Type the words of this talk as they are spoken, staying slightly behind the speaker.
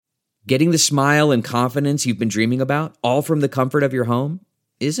Getting the smile and confidence you've been dreaming about, all from the comfort of your home,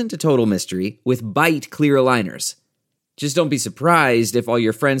 isn't a total mystery with Bite clear aligners. Just don't be surprised if all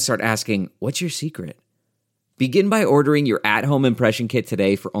your friends start asking, "What's your secret?" Begin by ordering your at-home impression kit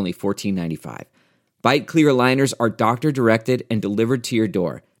today for only $14.95. Bite clear aligners are doctor-directed and delivered to your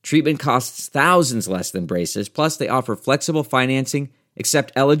door. Treatment costs thousands less than braces, plus they offer flexible financing,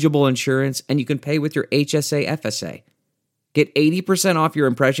 accept eligible insurance, and you can pay with your HSA FSA. Get 80% off your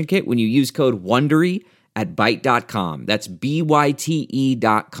impression kit when you use code WONDERY at Byte.com. That's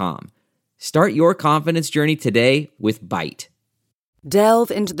BYTE.com. Start your confidence journey today with Byte.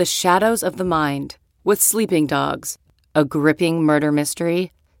 Delve into the shadows of the mind with Sleeping Dogs, a gripping murder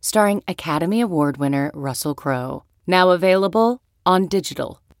mystery starring Academy Award winner Russell Crowe. Now available on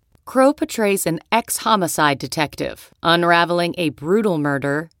digital. Crowe portrays an ex-homicide detective unraveling a brutal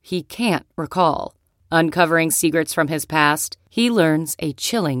murder he can't recall. Uncovering secrets from his past, he learns a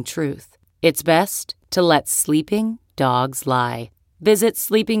chilling truth. It's best to let sleeping dogs lie. Visit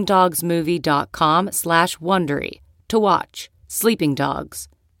sleepingdogsmovie.com/Wondery to watch Sleeping Dogs,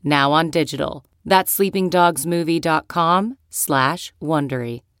 now on digital. That's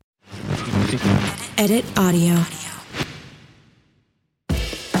sleepingdogsmovie.com/Wondery. Edit audio.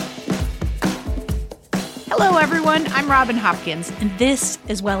 Hello, everyone. I'm Robin Hopkins, and this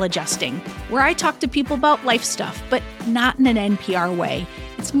is Well Adjusting, where I talk to people about life stuff, but not in an NPR way.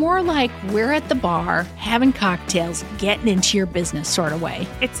 It's more like we're at the bar, having cocktails, getting into your business sort of way.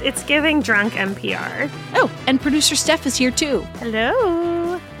 It's giving drunk NPR. Oh, and producer Steph is here too.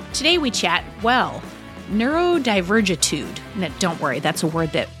 Hello. Today we chat, neurodiverge-attude. No, don't worry, that's a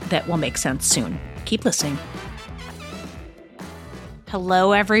word that will make sense soon. Keep listening.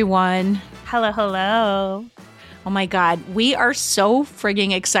 Hello, everyone. Hello. Oh my God, we are so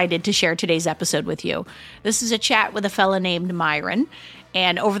frigging excited to share today's episode with you. This is a chat with a fella named Myron,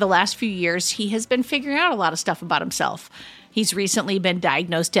 and over the last few years, he has been figuring out a lot of stuff about himself. He's recently been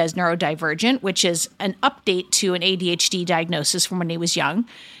diagnosed as neurodivergent, which is an update to an ADHD diagnosis from when he was young.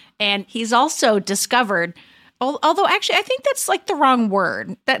 And he's also discovered, although actually I think that's like the wrong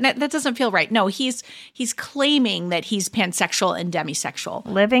word. That doesn't feel right. No, he's claiming that he's pansexual and demisexual.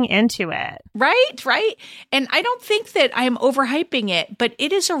 Living into it. Right. And I don't think that I am overhyping it, but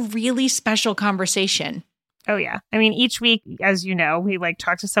it is a really special conversation. Oh, yeah. I mean, each week, as you know, we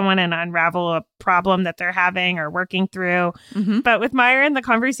talk to someone and unravel a problem that they're having or working through. Mm-hmm. But with Myron, the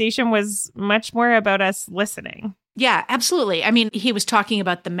conversation was much more about us listening. Yeah, absolutely. I mean, he was talking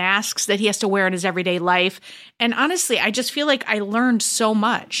about the masks that he has to wear in his everyday life. And honestly, I just feel like I learned so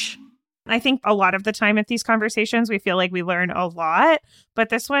much. I think a lot of the time at these conversations, we feel like we learn a lot. But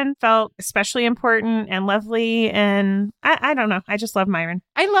this one felt especially important and lovely. And I don't know. I just love Myron.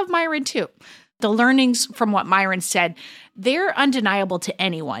 I love Myron, too. The learnings from what Myron said, they're undeniable to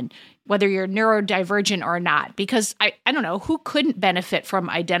anyone, whether you're neurodivergent or not, because I don't know, who couldn't benefit from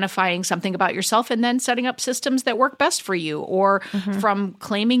identifying something about yourself and then setting up systems that work best for you, or from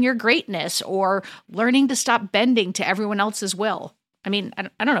claiming your greatness, or learning to stop bending to everyone else's will. I mean,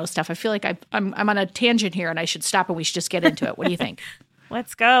 I don't know, Steph. I feel like I'm on a tangent here and I should stop and we should just get into it. What do you think?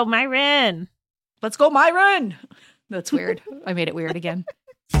 Let's go, Myron. Let's go, Myron. That's weird. I made it weird again.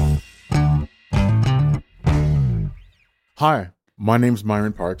 Hi, my name's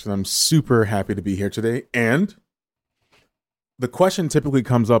Myron Parks, and I'm super happy to be here today. And the question typically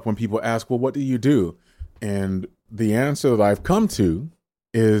comes up when people ask, well, what do you do? And the answer that I've come to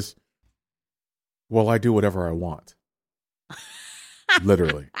is, well, I do whatever I want.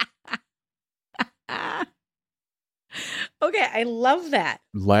 Literally. Okay, I love that.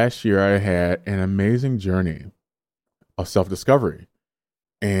 Last year, I had an amazing journey of self-discovery.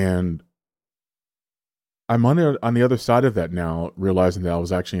 And I'm on the other side of that now, realizing that I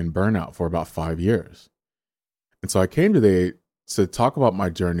was actually in burnout for about 5 years. And so I came today to talk about my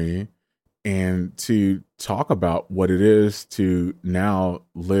journey and to talk about what it is to now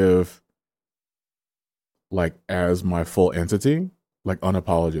live like as my full entity, like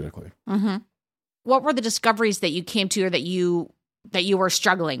unapologetically. Mm-hmm. What were the discoveries that you came to or that you were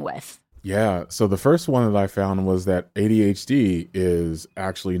struggling with? Yeah. So the first one that I found was that ADHD is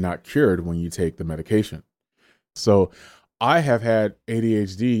actually not cured when you take the medication. So I have had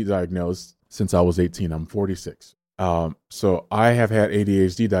ADHD diagnosed since I was 18. I'm 46. So I have had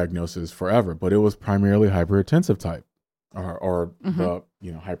ADHD diagnosis forever, but it was primarily hypertensive type or the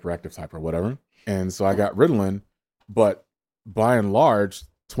hyperactive type or whatever. And so I got Ritalin, but by and large,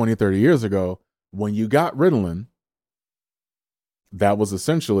 20, 30 years ago, when you got Ritalin, that was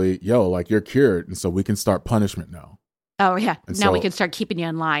essentially, you're cured. And so we can start punishment now. Oh, yeah. And now we can start keeping you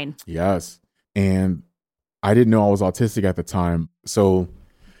in line. Yes. And I didn't know I was autistic at the time. So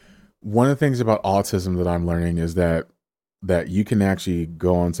One of the things about autism that I'm learning is that you can actually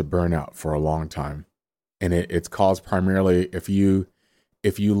go into burnout for a long time. And it's caused primarily if you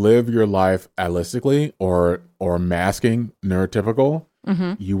live your life allistically or masking neurotypical,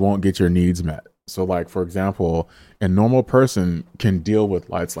 you won't get your needs met. So like, for example, a normal person can deal with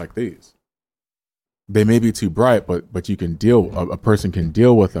lights like these. They may be too bright, but you can a person can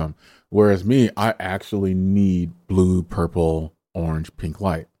deal with them. Whereas me, I actually need blue, purple, orange, pink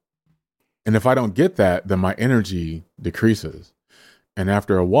light. And if I don't get that, then my energy decreases. And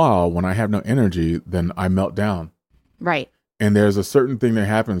after a while, when I have no energy, then I melt down. Right. And there's a certain thing that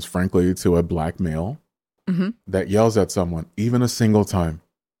happens, frankly, to a black male that yells at someone, even a single time,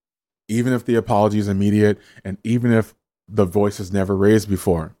 even if the apology is immediate and even if the voice is never raised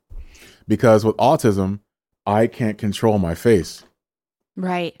before. Because with autism, I can't control my face.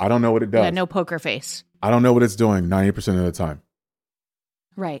 Right. I don't know what it does. Yeah, no poker face. I don't know what it's doing 90% of the time.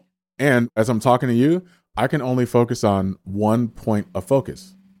 Right. And as I'm talking to you, I can only focus on one point of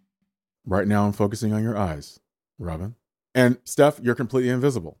focus. Right now, I'm focusing on your eyes, Robin. And Steph, you're completely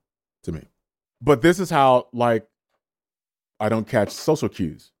invisible to me. But this is how, like, I don't catch social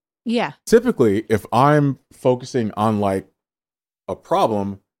cues. Yeah. Typically, if I'm focusing on like a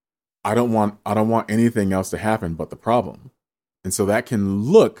problem, I don't want anything else to happen but the problem. And so that can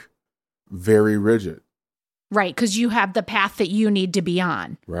look very rigid. Right, because you have the path that you need to be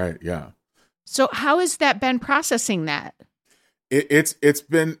on. Right, yeah. So how has that been processing that? It's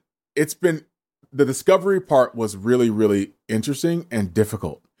been the discovery part was really, really interesting and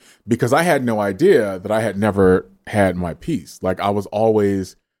difficult because I had no idea that I had never had my peace. Like I was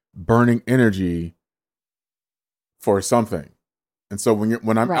always burning energy for something. And so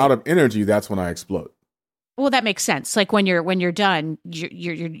when I'm out of energy, that's when I explode. Well, that makes sense. Like when you're done,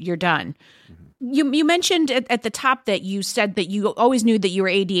 you're done. You mentioned at the top that you said that you always knew that you were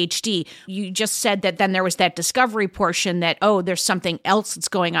ADHD. You just said that then there was that discovery portion that, oh, there's something else that's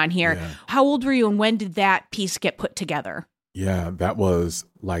going on here. Yeah. How old were you and when did that piece get put together? Yeah, that was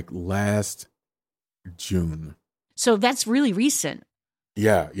like last June. So that's really recent.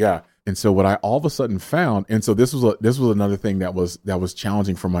 Yeah. And so what I all of a sudden found, and so this was another thing that was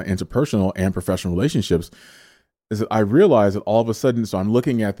challenging for my interpersonal and professional relationships, is that I realized that all of a sudden, so I'm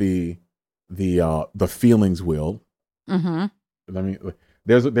looking at the feelings wheel. Mm-hmm.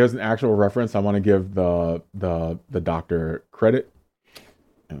 There's an actual reference. I want to give the doctor credit.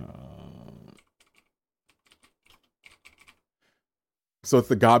 So it's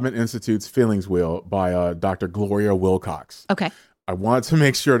the Gottman Institute's Feelings Wheel by Dr. Gloria Wilcox. Okay. I wanted to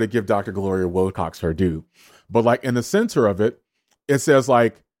make sure to give Dr. Gloria Wilcox her due. But like in the center of it, it says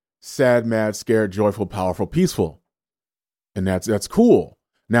like sad, mad, scared, joyful, powerful, peaceful. And that's cool.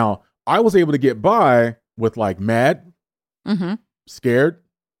 Now, I was able to get by with like mad, scared,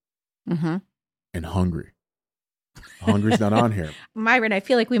 and hungry. Hungry's not on here. Myron, I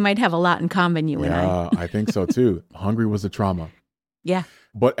feel like we might have a lot in common, you and I. Yeah, I think so too. Hungry was a trauma. Yeah.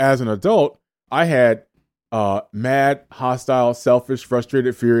 But as an adult, I had mad, hostile, selfish,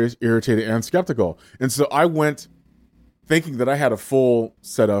 frustrated, furious, irritated, and skeptical. And so I went thinking that I had a full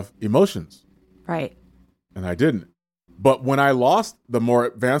set of emotions. Right. And I didn't. But when I lost the more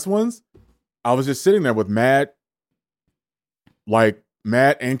advanced ones, I was just sitting there with mad,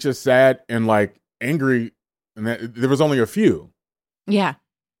 anxious, sad, and like angry. And there was only a few. Yeah.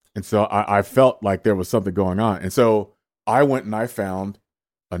 And so I felt like there was something going on. And so I went and I found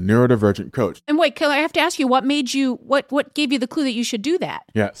a neurodivergent coach. And wait, I have to ask you, what made you, what gave you the clue that you should do that?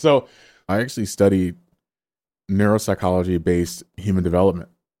 Yeah. So I actually studied neuropsychology-based human development.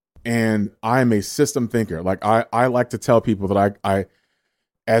 And I'm a system thinker. Like I like to tell people that I,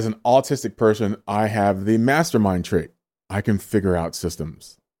 as an autistic person, I have the mastermind trait. I can figure out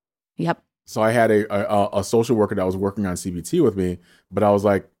systems. Yep. So I had a social worker that was working on CBT with me, but I was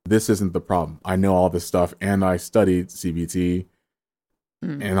like, this isn't the problem. I know all this stuff and I studied CBT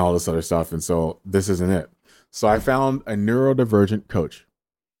and all this other stuff. And so this isn't it. So I found a neurodivergent coach.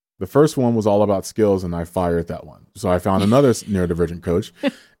 The first one was all about skills and I fired that one. So I found another neurodivergent coach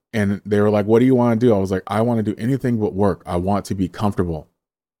and they were like, what do you want to do? I was like, I want to do anything but work. I want to be comfortable.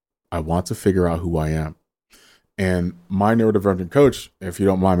 I want to figure out who I am. And my neurodivergent coach, if you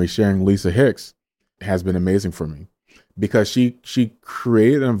don't mind me sharing, Lisa Hicks, has been amazing for me because she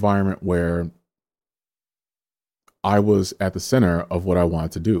created an environment where I was at the center of what I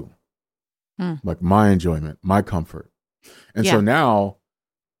wanted to do, like my enjoyment, my comfort. And so now,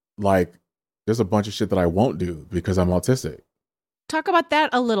 like, there's a bunch of shit that I won't do because I'm autistic. Talk about that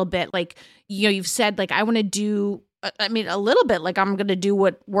a little bit. Like, you know, you've said, like, I want to do, a little bit, like, I'm going to do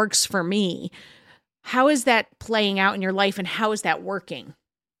what works for me. How is that playing out in your life and how is that working?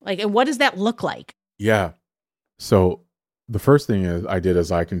 Like, and what does that look like? Yeah. So the first thing is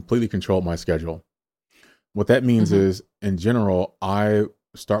I completely control my schedule. What that means is, in general, I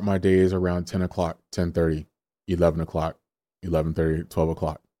start my days around 10 o'clock, 10:30, 11 o'clock, 11:30, 12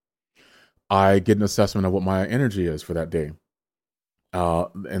 o'clock. I get an assessment of what my energy is for that day.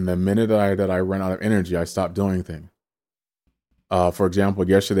 And the minute that I run out of energy, I stop doing things. For example,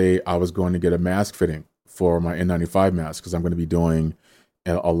 yesterday I was going to get a mask fitting for my N95 mask because I'm going to be doing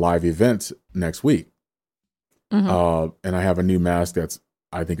a live event next week. And I have a new mask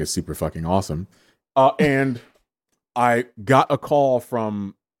I think is super fucking awesome. And I got a call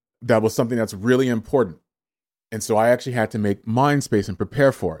that was something that's really important. And so I actually had to make mind space and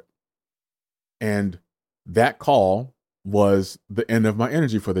prepare for it. And that call was the end of my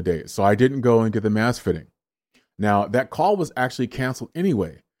energy for the day. So I didn't go and get the mask fitting. Now, that call was actually canceled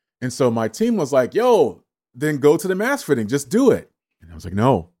anyway. And so my team was like, yo, then go to the mask fitting. Just do it. And I was like,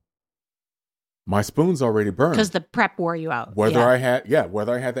 no. My spoon's already burned. Because the prep wore you out. Whether I had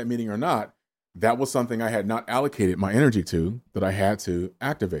that meeting or not, that was something I had not allocated my energy to, that I had to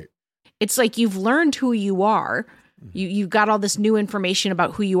activate. It's like you've learned who you are. You've got all this new information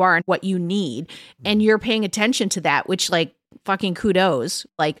about who you are and what you need. And you're paying attention to that, which, like, fucking kudos.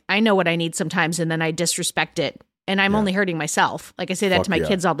 Like, I know what I need sometimes, and then I disrespect it. And I'm only hurting myself. Like, I say that to my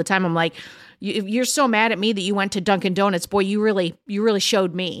kids all the time. I'm like, you're so mad at me that you went to Dunkin' Donuts. Boy, you really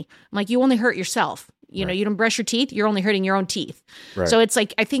showed me. I'm like, you only hurt yourself. You know, you don't brush your teeth. You're only hurting your own teeth. Right. So it's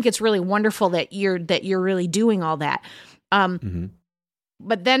like, I think it's really wonderful that you're really doing all that.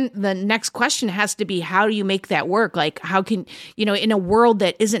 But then the next question has to be, how do you make that work? Like, how can, in a world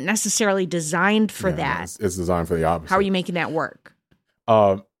that isn't necessarily designed for that. It's designed for the opposite. How are you making that work?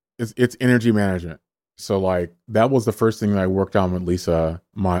 It's energy management. So, like, that was the first thing that I worked on with Lisa,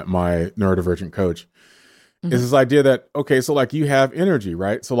 my neurodivergent coach, is this idea that, okay, so, like, you have energy,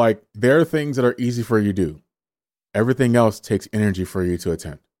 right? So, like, there are things that are easy for you to do. Everything else takes energy for you to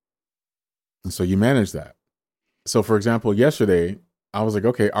attend. And so you manage that. So, for example, yesterday, I was like,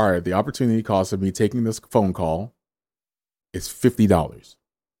 okay, all right, the opportunity cost of me taking this phone call is $50.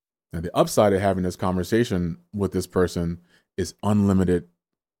 Now, the upside of having this conversation with this person is unlimited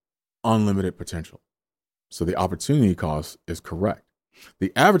potential. So the opportunity cost is correct.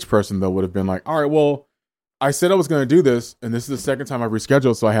 The average person, though, would have been like, all right, well, I said I was going to do this, and this is the second time I've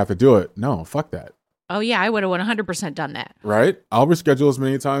rescheduled, so I have to do it. No, fuck that. Oh, yeah, I would have 100% done that. Right? I'll reschedule as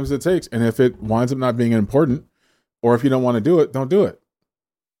many times as it takes. And if it winds up not being important, or if you don't want to do it, don't do it.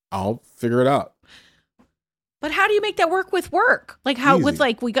 I'll figure it out. But how do you make that work with work? Like, how Easy. With,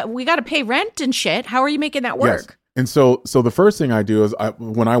 like, we got to pay rent and shit. How are you making that work? Yes. And so the first thing I do is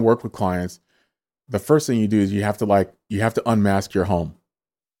when I work with clients, the first thing you do is you have to unmask your home.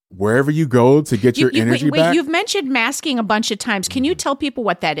 Wherever you go to get your energy back. You've mentioned masking a bunch of times. Can you tell people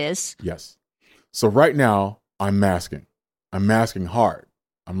what that is? Yes. So right now I'm masking. I'm masking hard.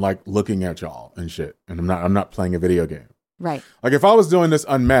 I'm like looking at y'all and shit. And I'm not playing a video game. Right. Like, if I was doing this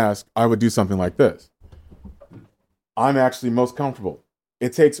unmasked, I would do something like this. I'm actually most comfortable.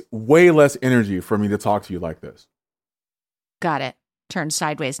 It takes way less energy for me to talk to you like this. Got it. Turn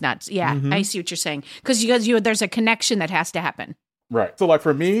sideways, nuts. Yeah, I see what you're saying. Because there's a connection that has to happen. Right. So, like,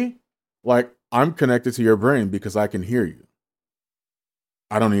 for me, like, I'm connected to your brain because I can hear you.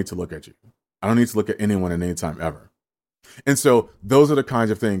 I don't need to look at you. I don't need to look at anyone at any time ever. And so those are the kinds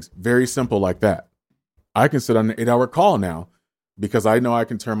of things, very simple like that. I can sit on an 8-hour call now because I know I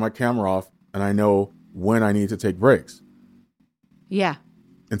can turn my camera off and I know when I need to take breaks. Yeah.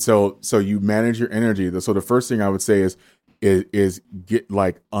 And so you manage your energy. So the first thing I would say is get,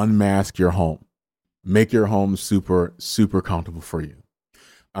 like, unmask your home. Make your home super, super comfortable for you.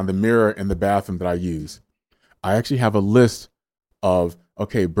 On the mirror in the bathroom that I use, I actually have a list of,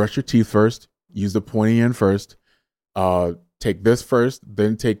 okay, brush your teeth first, use the pointy end first, take this first,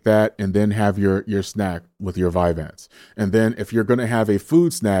 then take that, and then have your snack with your Vyvanse. And then if you're going to have a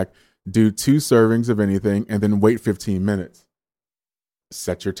food snack, do 2 servings of anything and then wait 15 minutes.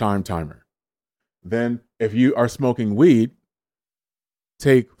 Set your time timer. Then if you are smoking weed,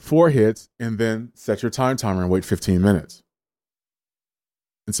 take 4 hits and then set your time timer and wait 15 minutes.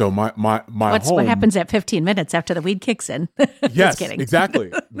 And so my what happens at 15 minutes after the weed kicks in? Yes, Just kidding.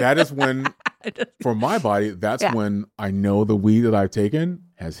 Exactly. That is when, for my body, that's when I know the weed that I've taken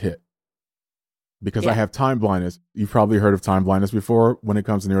has hit. Because I have time blindness. You've probably heard of time blindness before when it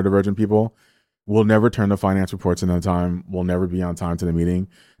comes to neurodivergent people. We'll never turn the finance reports in on time. We'll never be on time to the meeting.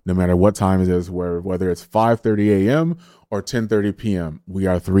 No matter what time it is, whether it's 5:30 a.m. or 10:30 p.m., we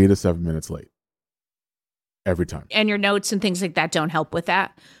are 3 to 7 minutes late. Every time. And your notes and things like that don't help with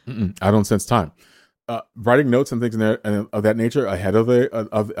that? I don't sense time. writing notes and things of that nature ahead of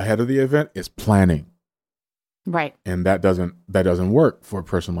the event is planning. Right. And that doesn't work for a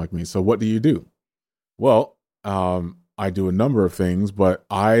person like me. So what do you do? Well, I do a number of things, but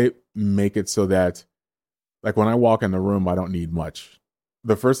I make it so that, like, when I walk in the room, I don't need much.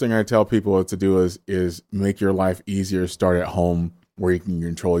 The first thing I tell people to do is make your life easier. Start at home, where you can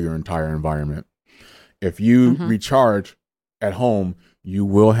control your entire environment. If you recharge at home, you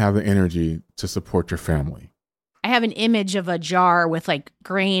will have the energy to support your family. I have an image of a jar with like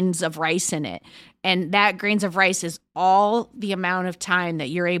grains of rice in it. And that grains of rice is all the amount of time that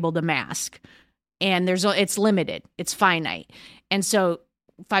you're able to mask. And it's limited. It's finite. And so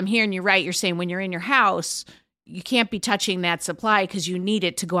if I'm hearing you right, you're saying when you're in your house, you can't be touching that supply because you need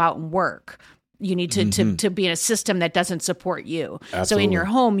it to go out and work. You need to be in a system that doesn't support you. Absolutely. So in your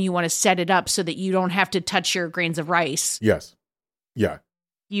home, you want to set it up so that you don't have to touch your grains of rice. Yes. Yeah.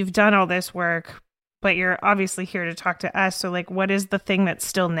 You've done all this work, but you're obviously here to talk to us. So, like, what is the thing that's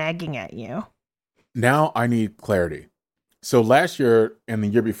still nagging at you? Now I need clarity. So last year and the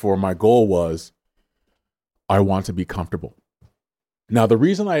year before, my goal was I want to be comfortable. Now, the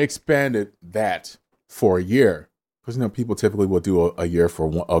reason I expanded that for a year, because people typically will do a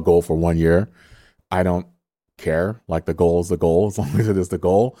goal for 1 year. I don't care. Like, the goal is the goal, as long as it is the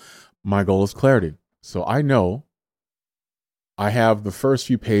goal. My goal is clarity. So I know I have the first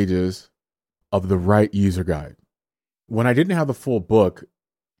few pages of the right user guide. When I didn't have the full book,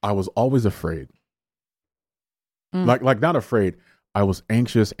 I was always afraid. Like not afraid. I was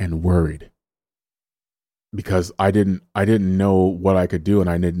anxious and worried because I didn't know what I could do, and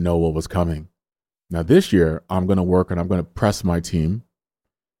I didn't know what was coming. Now this year, I'm going to work, and I'm going to press my team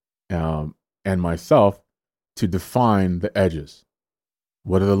and myself to define the edges.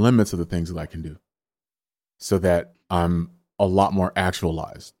 What are the limits of the things that I can do, so that I'm a lot more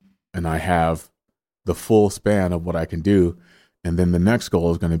actualized and I have the full span of what I can do. And then the next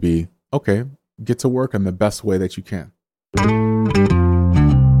goal is going to be, okay, get to work in the best way that you can.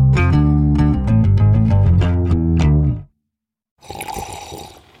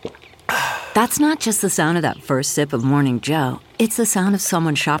 That's not just the sound of that first sip of Morning Joe. It's the sound of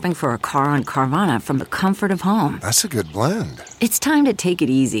someone shopping for a car on Carvana from the comfort of home. That's a good blend. It's time to take it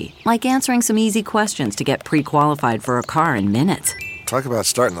easy, like answering some easy questions to get pre-qualified for a car in minutes. Talk about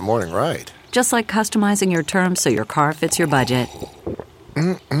starting the morning right. Just like customizing your terms so your car fits your budget.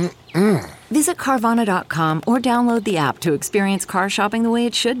 Visit Carvana.com or download the app to experience car shopping the way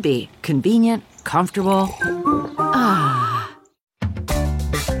it should be. Convenient, comfortable. Ah.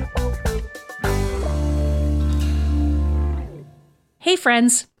 Hey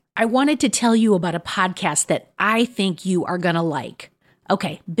friends, I wanted to tell you about a podcast that I think you are going to like.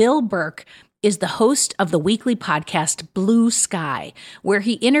 Okay, Bill Burke is the host of the weekly podcast Blue Sky, where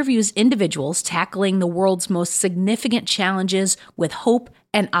he interviews individuals tackling the world's most significant challenges with hope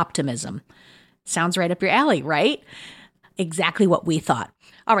and optimism. Sounds right up your alley, right? Exactly what we thought.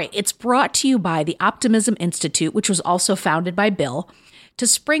 All right, it's brought to you by the Optimism Institute, which was also founded by Bill, to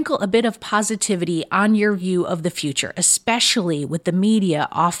sprinkle a bit of positivity on your view of the future, especially with the media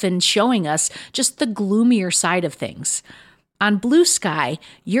often showing us just the gloomier side of things. On Blue Sky,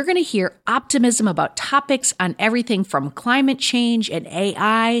 you're going to hear optimism about topics on everything from climate change and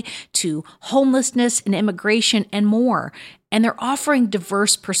AI to homelessness and immigration and more. And they're offering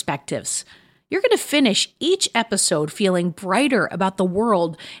diverse perspectives. You're going to finish each episode feeling brighter about the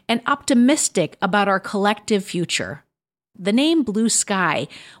world and optimistic about our collective future. The name Blue Sky,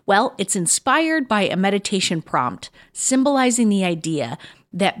 well, it's inspired by a meditation prompt symbolizing the idea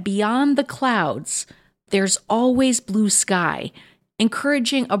that beyond the clouds, there's always blue sky,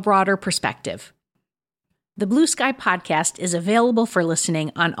 encouraging a broader perspective. The Blue Sky podcast is available for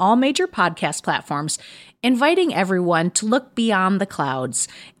listening on all major podcast platforms, inviting everyone to look beyond the clouds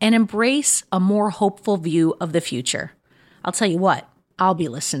and embrace a more hopeful view of the future. I'll tell you what, I'll be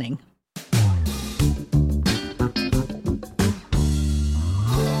listening.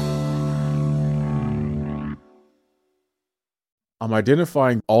 I'm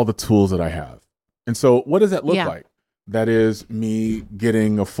identifying all the tools that I have. And so what does that look like? That is me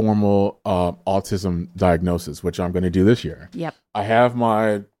getting a formal autism diagnosis, which I'm going to do this year. Yep. I have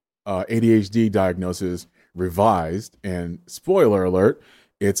my ADHD diagnosis revised, and spoiler alert,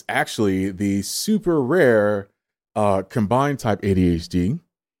 it's actually the super rare combined type ADHD,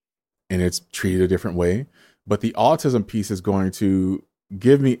 and it's treated a different way. But the autism piece is going to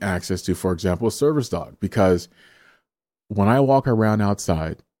give me access to, for example, a service dog, because when I walk around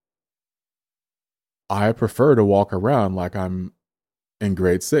outside, I prefer to walk around like I'm in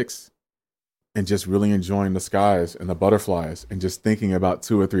grade 6 and just really enjoying the skies and the butterflies and just thinking about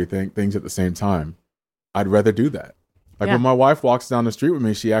 2 or 3 things at the same time. I'd rather do that. Like when my wife walks down the street with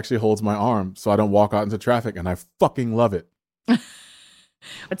me, she actually holds my arm so I don't walk out into traffic, and I fucking love it.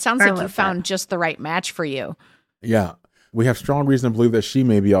 It sounds like you found just the right match for you. Yeah. We have strong reason to believe that she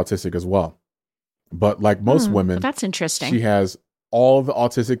may be autistic as well. But like most women, that's interesting. She has all the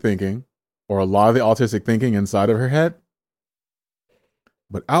autistic thinking, or a lot of the autistic thinking inside of her head.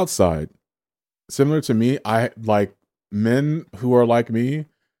 But outside, similar to me, I like men who are like me,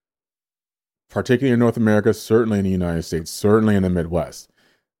 particularly in North America, certainly in the United States, certainly in the Midwest.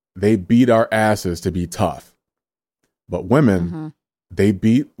 They beat our asses to be tough. But women, they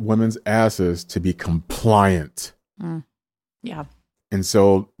beat women's asses to be compliant. Yeah. And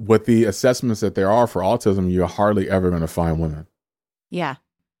so with the assessments that there are for autism, you're hardly ever going to find women. Yeah.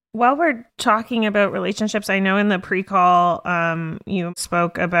 While we're talking about relationships, I know in the pre-call, you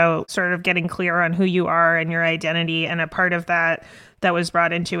spoke about sort of getting clear on who you are and your identity. And a part of that was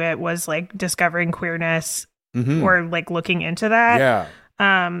brought into it was like discovering queerness or like looking into that. Yeah.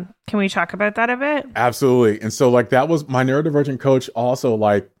 Can we talk about that a bit? Absolutely. And so like that was my neurodivergent coach also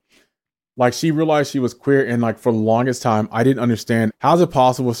like she realized she was queer, and like for the longest time, I didn't understand how is it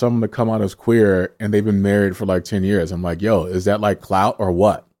possible for someone to come out as queer and they've been married for like 10 years. I'm like, yo, is that like clout or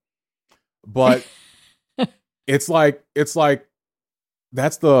what? But it's like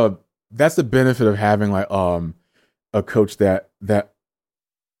that's the benefit of having like a coach that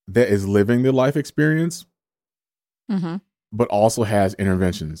is living the life experience, but also has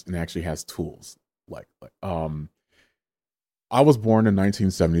interventions and actually has tools. I was born in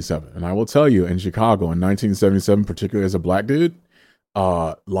 1977, and I will tell you, in Chicago in 1977, particularly as a black dude,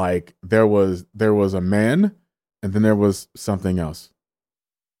 like there was a man, and then there was something else.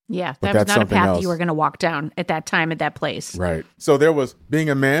 Yeah, that was not a path you were going to walk down at that time, at that place. Right. So there was being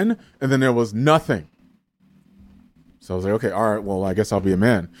a man, and then there was nothing. So I was like, okay, all right, well, I guess I'll be a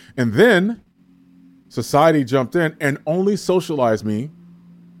man. And then society jumped in and only socialized me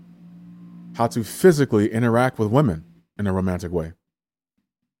how to physically interact with women in a romantic way.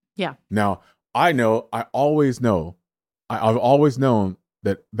 Yeah. Now, I've always known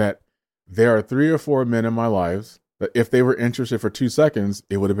that there are 3 or 4 men in my lives that if they were interested for 2 seconds,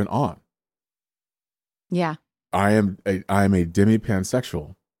 it would have been on. Yeah. I am a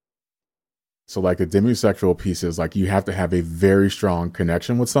demi-pansexual. So like the demisexual piece is like you have to have a very strong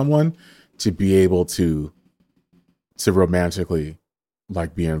connection with someone to be able to romantically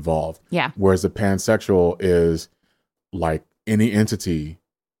like be involved. Yeah. Whereas the pansexual is like any entity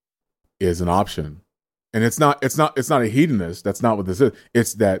is an option. And it's not a hedonist. That's not what this is.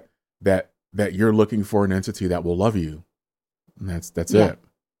 It's that you're looking for an entity that will love you. And that's it.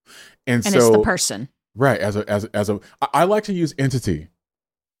 And so it's the person. Right. I like to use entity.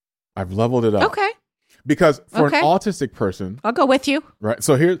 I've leveled it up. Okay. Because for an autistic person, I'll go with you. Right.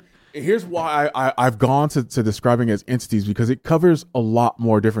 So here's why I've gone to describing it as entities, because it covers a lot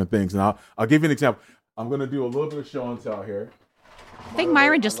more different things. And I'll give you an example. I'm going to do a little bit of show and tell here. I think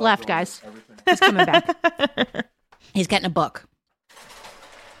Myron just left, guys. He's coming back. He's getting a book.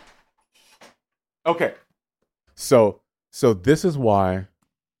 Okay. So this is why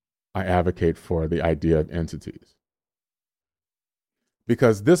I advocate for the idea of entities.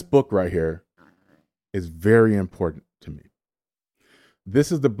 Because this book right here is very important to me.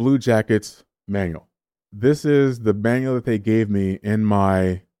 This is the Blue Jackets manual. This is the manual that they gave me in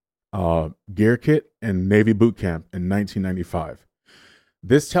my gear kit and Navy boot camp in 1995.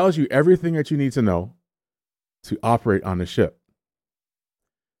 This tells you everything that you need to know to operate on the ship.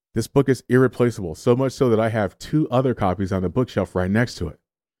 This book is irreplaceable, so much so that I have 2 other copies on the bookshelf right next to it.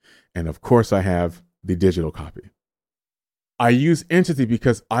 And of course, I have the digital copy. I use entity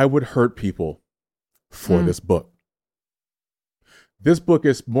because I would hurt people for this book. This book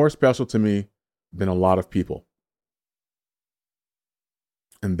is more special to me than a lot of people.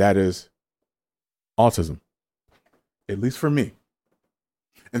 And that is autism, at least for me.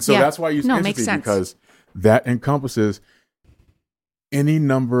 And so that's why I use entity, because that encompasses any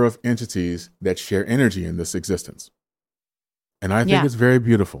number of entities that share energy in this existence. And I think it's very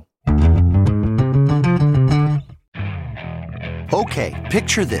beautiful. Okay,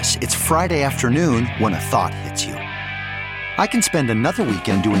 picture this. It's Friday afternoon when a thought hits you. I can spend another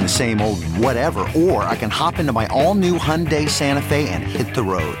weekend doing the same old whatever, or I can hop into my all-new Hyundai Santa Fe and hit the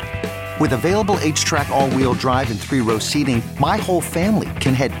road. With available H-Track all-wheel drive and 3-row seating, my whole family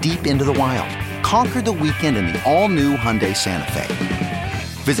can head deep into the wild. Conquer the weekend in the all-new Hyundai Santa Fe.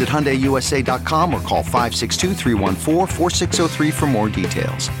 Visit HyundaiUSA.com or call 562-314-4603 for more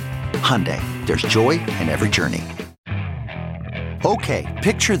details. Hyundai, there's joy in every journey. Okay,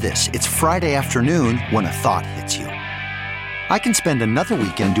 picture this. It's Friday afternoon when a thought hits you. I can spend another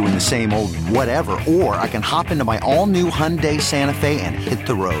weekend doing the same old whatever, or I can hop into my all-new Hyundai Santa Fe and hit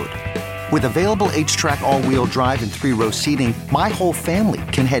the road. With available H-Track all-wheel drive and 3-row seating, my whole family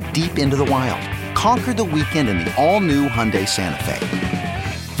can head deep into the wild. Conquer the weekend in the all-new Hyundai Santa Fe.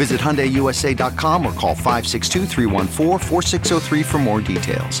 Visit HyundaiUSA.com or call 562-314-4603 for more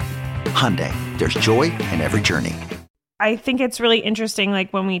details. Hyundai, there's joy in every journey. I think it's really interesting,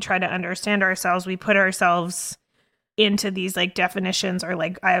 like when we try to understand ourselves, we put ourselves into these like definitions, or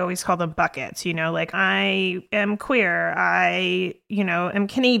like I always call them buckets, you know, like I am queer, I, you know, am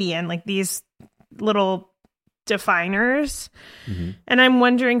Canadian, like these little definers. Mm-hmm. And I'm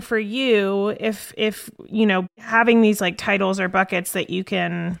wondering for you if, you know, having these like titles or buckets that you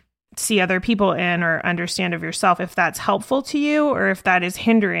can see other people in or understand of yourself, if that's helpful to you or if that is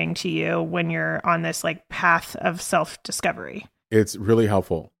hindering to you when you're on this like path of self-discovery. It's really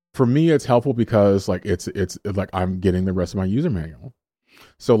helpful. For me, it's helpful because like it's like I'm getting the rest of my user manual.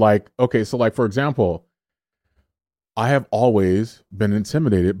 So like, okay, so like for example, I have always been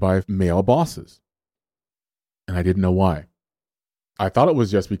intimidated by male bosses. And I didn't know why. I thought it was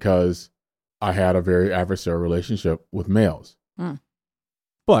just because I had a very adversarial relationship with males.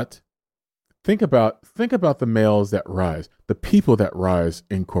 But think about the males that rise, the people that rise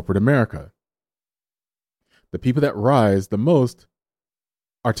in corporate America. The people that rise the most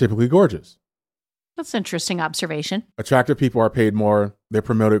are typically gorgeous. That's an interesting observation. Attractive people are paid more. They're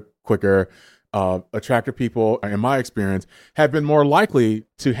promoted quicker. Attractive people, in my experience, have been more likely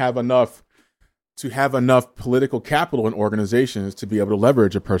to have enough political capital in organizations to be able to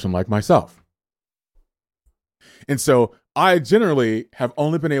leverage a person like myself. And so I generally have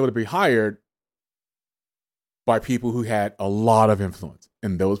only been able to be hired by people who had a lot of influence.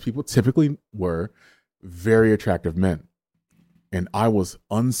 And those people typically were very attractive men. And I was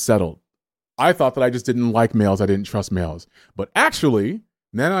unsettled. I thought that I just didn't like males. I didn't trust males. But actually,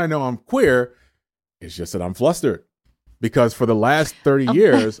 now that I know I'm queer, it's just that I'm flustered. Because for the last 30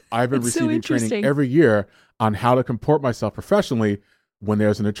 years, I've been receiving training every year on how to comport myself professionally when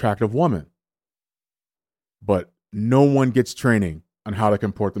there's an attractive woman. But no one gets training on how to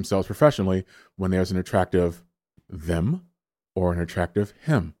comport themselves professionally when there's an attractive them or an attractive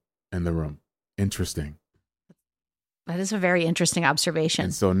him in the room. Interesting. That is a very interesting observation.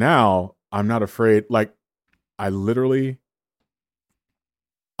 And so now I'm not afraid. Like, I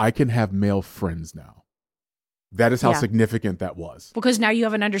can have male friends now. That is how significant that was. Because now you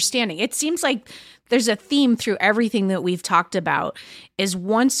have an understanding. It seems like there's a theme through everything that we've talked about is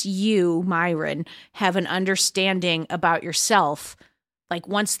once you, Myron, have an understanding about yourself, like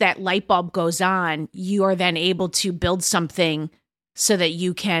once that light bulb goes on, you are then able to build something so that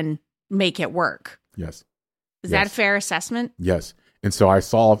you can make it work. Yes. Is that a fair assessment? Yes. And so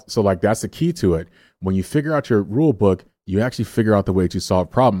like that's the key to it. When you figure out your rule book, you actually figure out the way to solve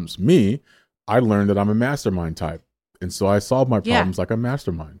problems. Me, I learned that I'm a mastermind type. And so I solve my problems like a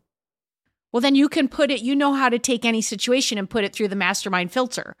mastermind. Well, then you can you know how to take any situation and put it through the mastermind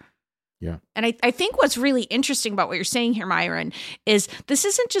filter. Yeah. And I think what's really interesting about what you're saying here, Myron, is this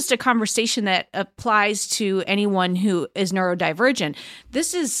isn't just a conversation that applies to anyone who is neurodivergent.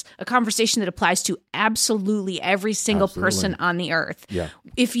 This is a conversation that applies to absolutely every single person on the earth. Yeah.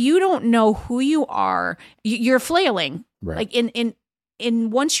 If you don't know who you are, you're flailing. Right. Like in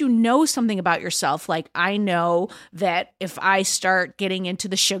once you know something about yourself, like I know that if I start getting into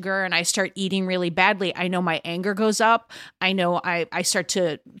the sugar and I start eating really badly, I know my anger goes up. I know I start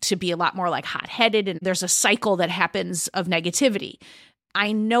to be a lot more like hot-headed, and there's a cycle that happens of negativity.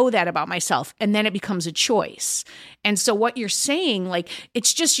 I know that about myself, and then it becomes a choice. And so what you're saying, like,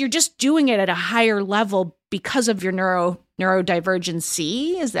 it's just, you're just doing it at a higher level because of your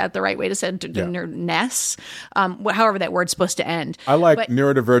neurodivergency. Is that the right way to say it? Ness? However that word's supposed to end. I like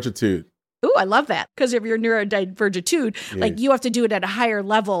neurodiverge-attude. Ooh, I love that. Because of your neurodiverge-attude, like you have to do it at a higher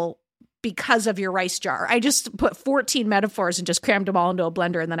level because of your rice jar. I just put 14 metaphors and just crammed them all into a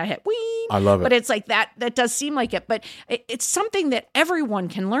blender, and then I hit whee. I love it. But it's like that does seem like it. But it's something that everyone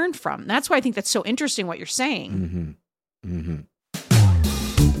can learn from. That's why I think that's so interesting what you're saying. Mm-hmm. Mm-hmm.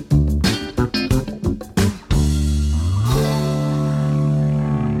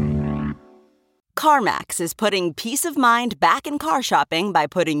 CarMax is putting peace of mind back in car shopping by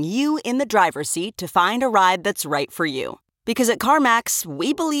putting you in the driver's seat to find a ride that's right for you. Because at CarMax,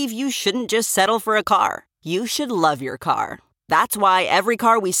 we believe you shouldn't just settle for a car. You should love your car. That's why every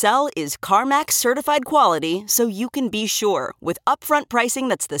car we sell is CarMax certified quality, so you can be sure with upfront pricing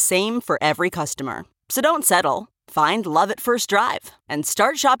that's the same for every customer. So don't settle. Find love at first drive and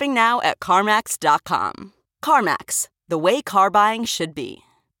start shopping now at CarMax.com. CarMax, the way car buying should be.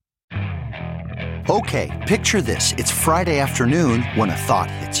 Okay, picture this. It's Friday afternoon when a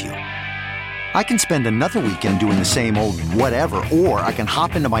thought hits you. I can spend another weekend doing the same old whatever, or I can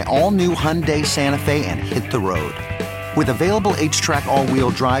hop into my all-new Hyundai Santa Fe and hit the road. With available H-Track all-wheel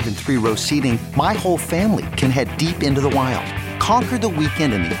drive and 3-row seating, my whole family can head deep into the wild. Conquer the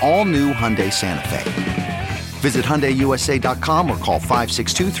weekend in the all-new Hyundai Santa Fe. Visit HyundaiUSA.com or call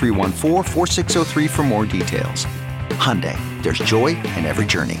 562-314-4603 for more details. Hyundai, there's joy in every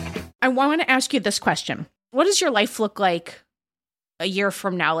journey. I want to ask you this question. What does your life look like a year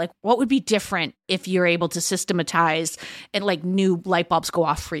from now? Like, what would be different if you're able to systematize and like new light bulbs go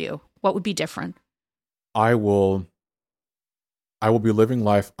off for you? What would be different? I will be living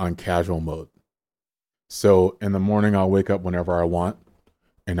life on casual mode. So in the morning, I'll wake up whenever I want,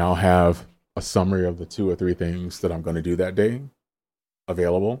 and I'll have a summary of the 2 or 3 things that I'm going to do that day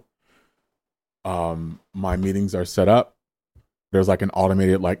available. My meetings are set up. There's like an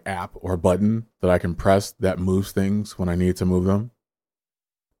automated like app or button that I can press that moves things when I need to move them.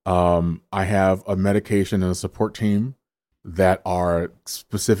 I have a medication and a support team that are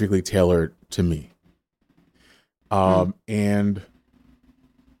specifically tailored to me. And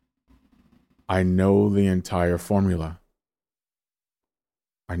I know the entire formula.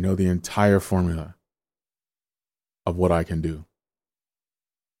 I know the entire formula of what I can do.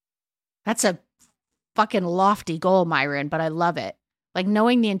 That's a fucking lofty goal, Myron, but I love it. Like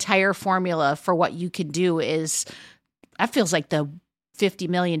knowing the entire formula for what you can do that feels like the $50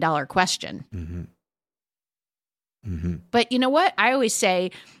 million question. Mm-hmm. Mm-hmm. But you know what? I always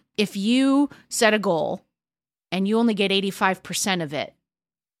say, if you set a goal and you only get 85% of it,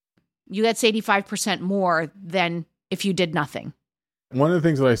 that's 85% more than if you did nothing. One of the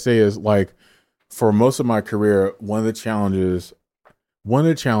things that I say is, like, for most of my career, one of the challenges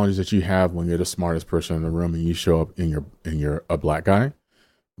that you have when you're the smartest person in the room and you show up and you're a black guy,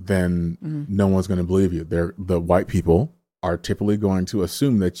 then no one's going to believe you. The white people are typically going to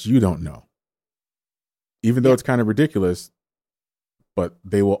assume that you don't know, even though it's kind of ridiculous, but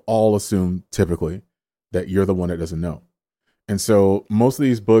they will all assume typically that you're the one that doesn't know. And so most of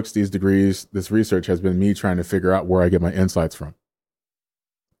these books, these degrees, this research has been me trying to figure out where I get my insights from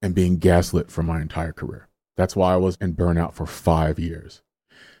and being gaslit for my entire career. That's why I was in burnout for 5 years,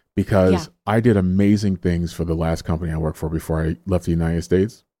 because I did amazing things for the last company I worked for before I left the United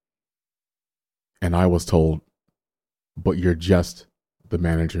States. And I was told, but you're just the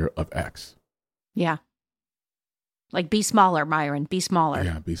manager of X. Yeah. Like, be smaller, Myron, be smaller.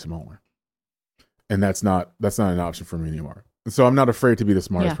 Yeah, be smaller. And that's not an option for me anymore. So I'm not afraid to be the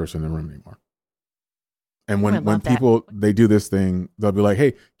smartest person in the room anymore. And when people, they do this thing, they'll be like,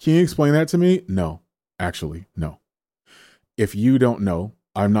 hey, can you explain that to me? No, actually, no. If you don't know,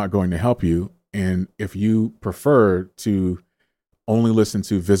 I'm not going to help you. And if you prefer to only listen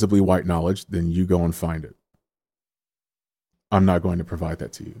to visibly white knowledge, then you go and find it. I'm not going to provide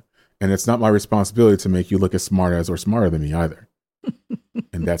that to you. And it's not my responsibility to make you look as smart as or smarter than me either.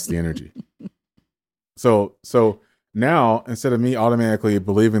 And that's the energy. So now, instead of me automatically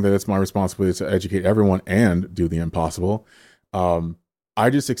believing that it's my responsibility to educate everyone and do the impossible, I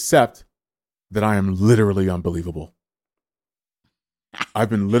just accept that I am literally unbelievable. I've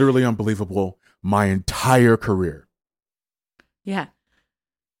been literally unbelievable my entire career. Yeah.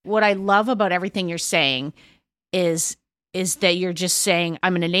 What I love about everything you're saying is that you're just saying,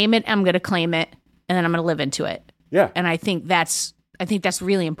 I'm going to name it, I'm going to claim it, and then I'm going to live into it. Yeah. And I think that's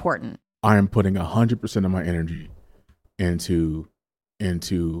really important. I am putting 100% of my energy into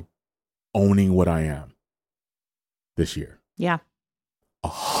owning what I am this year. Yeah.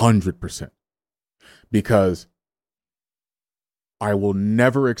 100%. Because I will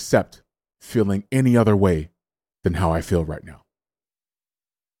never accept feeling any other way than how I feel right now.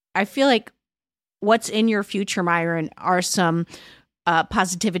 I feel like what's in your future, Myron, are some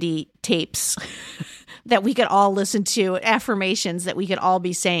positivity tapes that we could all listen to, affirmations that we could all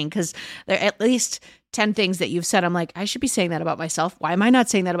be saying, because there are at least 10 things that you've said. I'm like, I should be saying that about myself. Why am I not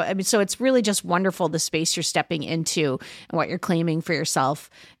saying that about? I mean, so it's really just wonderful, the space you're stepping into and what you're claiming for yourself.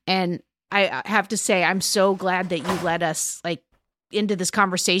 And I have to say, I'm so glad that you led us like into this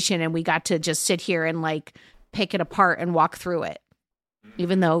conversation and we got to just sit here and like pick it apart and walk through it.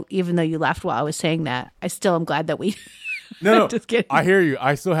 Even though you laughed while I was saying that, I still am glad that we. No, just kidding. I hear you.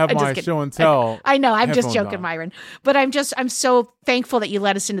 I still have my show and tell. I know. I'm just joking, on. Myron. But I'm so thankful that you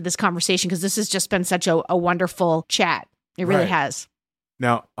led us into this conversation, because this has just been such a wonderful chat. It really has.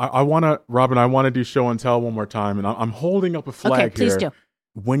 Now, I want to, Robin, I want to do show and tell one more time. And I'm holding up a flag here. Okay, please do.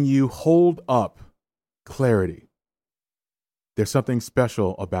 When you hold up clarity, there's something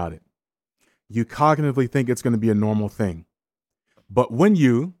special about it. You cognitively think it's going to be a normal thing. But when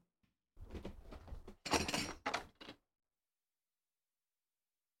you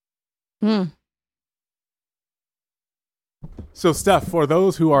Mm. So, Steph, for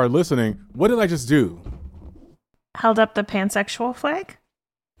those who are listening, what did I just do? Held up the pansexual flag?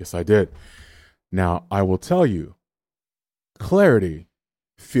 Yes, I did. Now, I will tell you, clarity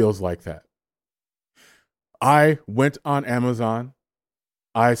feels like that. I went on Amazon.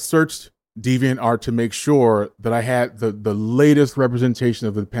 I searched DeviantArt to make sure that I had the latest representation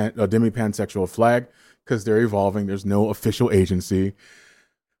of the demi-pansexual flag, because they're evolving. There's no official agency.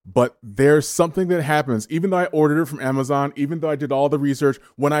 But there's something that happens, even though I ordered it from Amazon, even though I did all the research,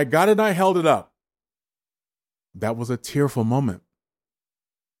 when I got it and I held it up, that was a tearful moment.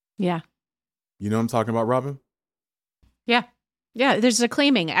 Yeah. You know what I'm talking about, Robin? Yeah. Yeah, there's a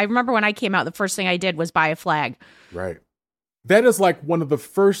claiming. I remember when I came out, the first thing I did was buy a flag. Right. That is like one of the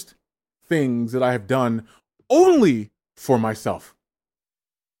first things that I have done only for myself.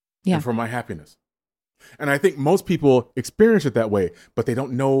 Yeah. And for my happiness. And I think most people experience it that way, but they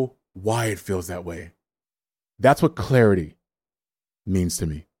don't know why it feels that way. That's what clarity means to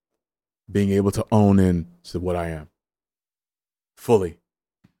me. Being able to own in to what I am. Fully.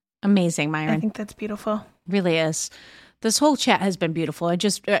 Amazing, Myron. I think that's beautiful. Really is. This whole chat has been beautiful.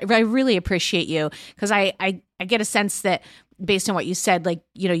 I really appreciate you, because I get a sense that based on what you said, like,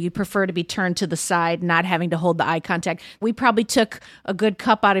 you know, you prefer to be turned to the side, not having to hold the eye contact. We probably took a good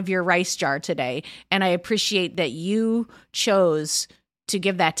cup out of your rice jar today. And I appreciate that you chose to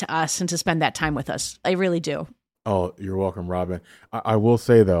give that to us and to spend that time with us. I really do. Oh, you're welcome, Robin. I will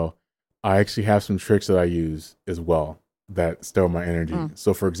say, though, I actually have some tricks that I use as well that stow my energy.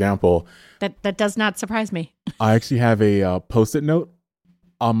 So, for example, that does not surprise me. I actually have a Post-it note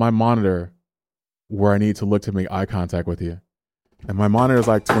on my monitor where I need to look to make eye contact with you. And my monitor is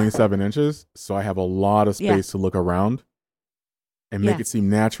like 27 inches, so I have a lot of space to look around and make it seem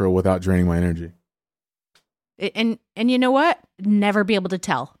natural without draining my energy. And you know what? Never be able to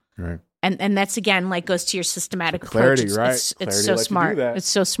tell. Right. And that's, again, like, goes to your systematic clarity, approach. right? It's so smart. It's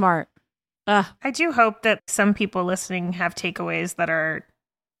so smart. I do hope that some people listening have takeaways that are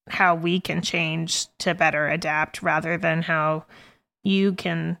how we can change to better adapt, rather than how you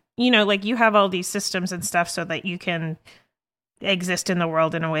can, you know, like, you have all these systems and stuff so that you can exist in the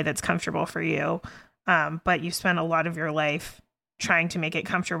world in a way that's comfortable for you. But you spend a lot of your life trying to make it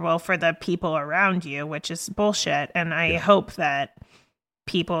comfortable for the people around you, which is bullshit. And I hope that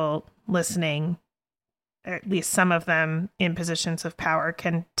people listening, or at least some of them in positions of power,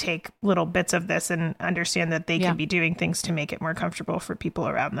 can take little bits of this and understand that they can be doing things to make it more comfortable for people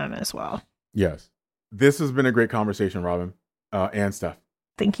around them as well. Yes. This has been a great conversation, Robin, and Steph.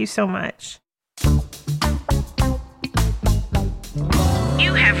 Thank you so much.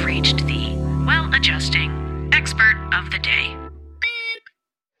 You have reached the well-adjusting expert of the day.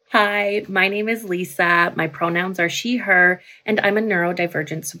 Hi, my name is Lisa. My pronouns are she, her, and I'm a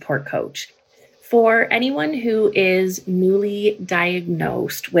neurodivergent support coach. For anyone who is newly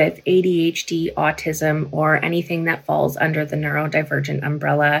diagnosed with ADHD, autism, or anything that falls under the neurodivergent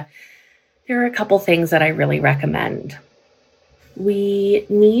umbrella, there are a couple things that I really recommend. We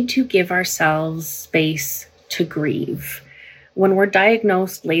need to give ourselves space to grieve. When we're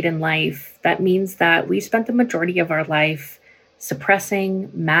diagnosed late in life, that means that we spent the majority of our life suppressing,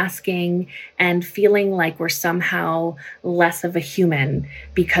 masking, and feeling like we're somehow less of a human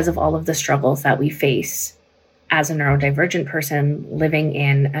because of all of the struggles that we face as a neurodivergent person living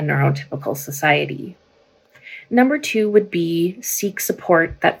in a neurotypical society. Number 2 would be seek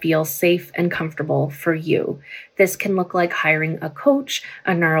support that feels safe and comfortable for you. This can look like hiring a coach,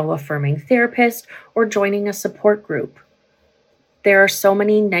 a neuro-affirming therapist, or joining a support group. There are so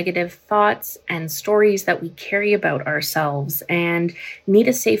many negative thoughts and stories that we carry about ourselves and need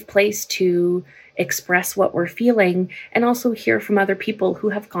a safe place to express what we're feeling and also hear from other people who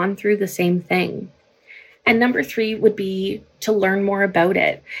have gone through the same thing. And number 3 would be to learn more about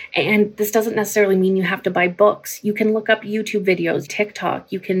it. And this doesn't necessarily mean you have to buy books. You can look up YouTube videos,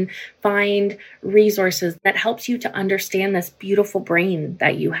 TikTok. You can find resources that helps you to understand this beautiful brain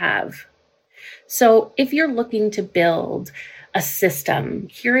that you have. So if you're looking to build a system,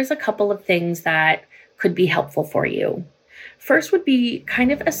 here is a couple of things that could be helpful for you. First would be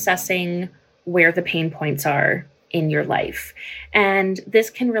kind of assessing where the pain points are in your life. And this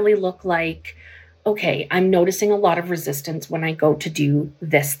can really look like, okay, I'm noticing a lot of resistance when I go to do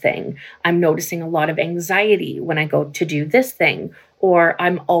this thing. I'm noticing a lot of anxiety when I go to do this thing, or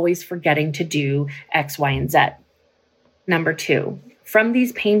I'm always forgetting to do X, Y, and Z. Number 2, from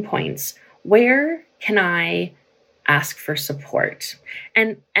these pain points, where can I ask for support?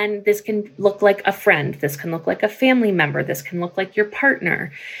 And this can look like a friend. This can look like a family member. This can look like your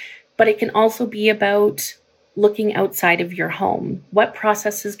partner. But it can also be about looking outside of your home. What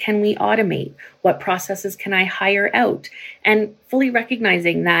processes can we automate? What processes can I hire out? And fully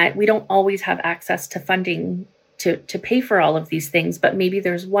recognizing that we don't always have access to funding to pay for all of these things, but maybe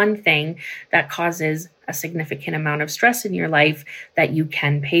there's one thing that causes a significant amount of stress in your life that you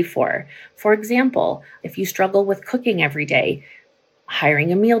can pay for. For example, if you struggle with cooking every day,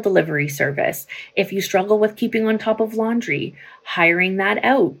 hiring a meal delivery service. If you struggle with keeping on top of laundry, hiring that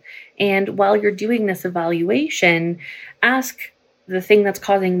out. And while you're doing this evaluation, ask the thing that's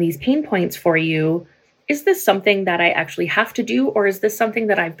causing these pain points for you, is this something that I actually have to do, or is this something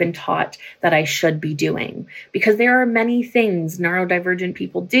that I've been taught that I should be doing? Because there are many things neurodivergent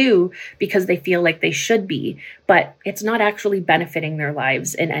people do because they feel like they should be, but it's not actually benefiting their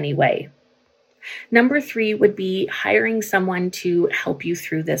lives in any way. Number 3 would be hiring someone to help you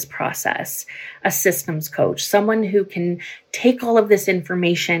through this process, a systems coach, someone who can take all of this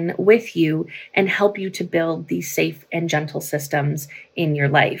information with you and help you to build these safe and gentle systems in your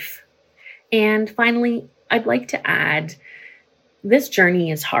life. And finally, I'd like to add, this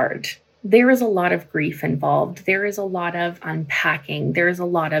journey is hard. There is a lot of grief involved. There is a lot of unpacking. There is a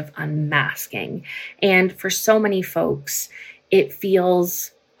lot of unmasking. And for so many folks, it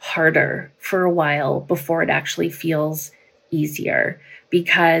feels harder for a while before it actually feels easier,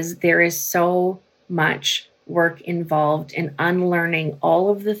 because there is so much work involved in unlearning all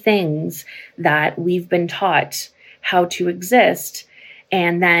of the things that we've been taught how to exist,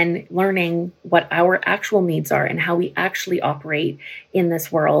 and then learning what our actual needs are and how we actually operate in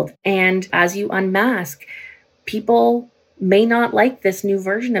this world. And as you unmask, people may not like this new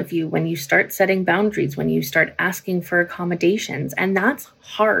version of you when you start setting boundaries, when you start asking for accommodations. And that's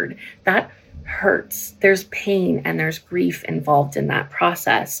hard. That hurts. There's pain and there's grief involved in that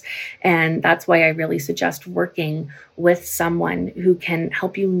process. And that's why I really suggest working with someone who can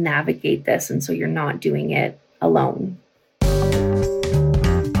help you navigate this, and so you're not doing it alone.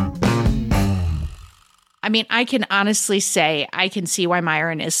 I mean, I can honestly say I can see why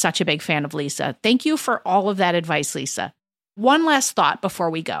Myron is such a big fan of Lisa. Thank you for all of that advice, Lisa. One last thought before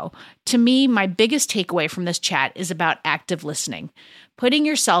we go. To me, my biggest takeaway from this chat is about active listening. Putting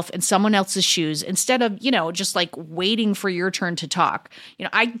yourself in someone else's shoes instead of, just like waiting for your turn to talk.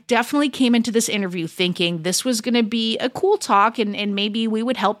 I definitely came into this interview thinking this was going to be a cool talk and maybe we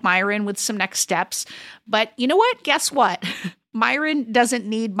would help Myron with some next steps. But you know what? Guess what? Myron doesn't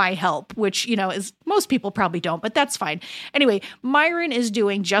need my help, which, is most people probably don't, but that's fine. Anyway, Myron is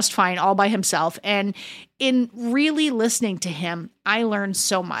doing just fine all by himself. And in really listening to him, I learned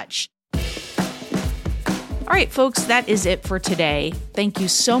so much. All right, folks, that is it for today. Thank you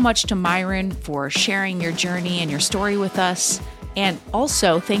so much to Myron for sharing your journey and your story with us. And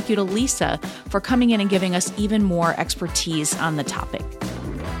also thank you to Lisa for coming in and giving us even more expertise on the topic.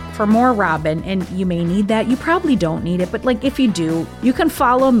 For more Robin, and you may need that, you probably don't need it, but if you do, you can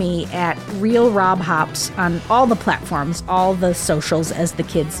follow me at Real Rob Hops on all the platforms, all the socials, as the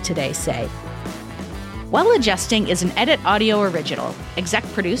kids today say. Well Adjusting is an Edit Audio original, exec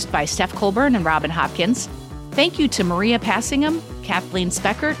produced by Steph Colburn and Robin Hopkins. Thank you to Maria Passingham, Kathleen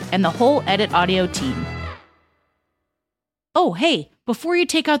Speckert, and the whole Edit Audio team. Oh, hey, before you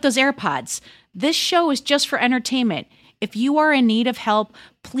take out those AirPods, this show is just for entertainment. If you are in need of help,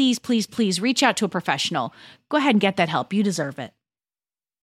 please, please, please reach out to a professional. Go ahead and get that help. You deserve it.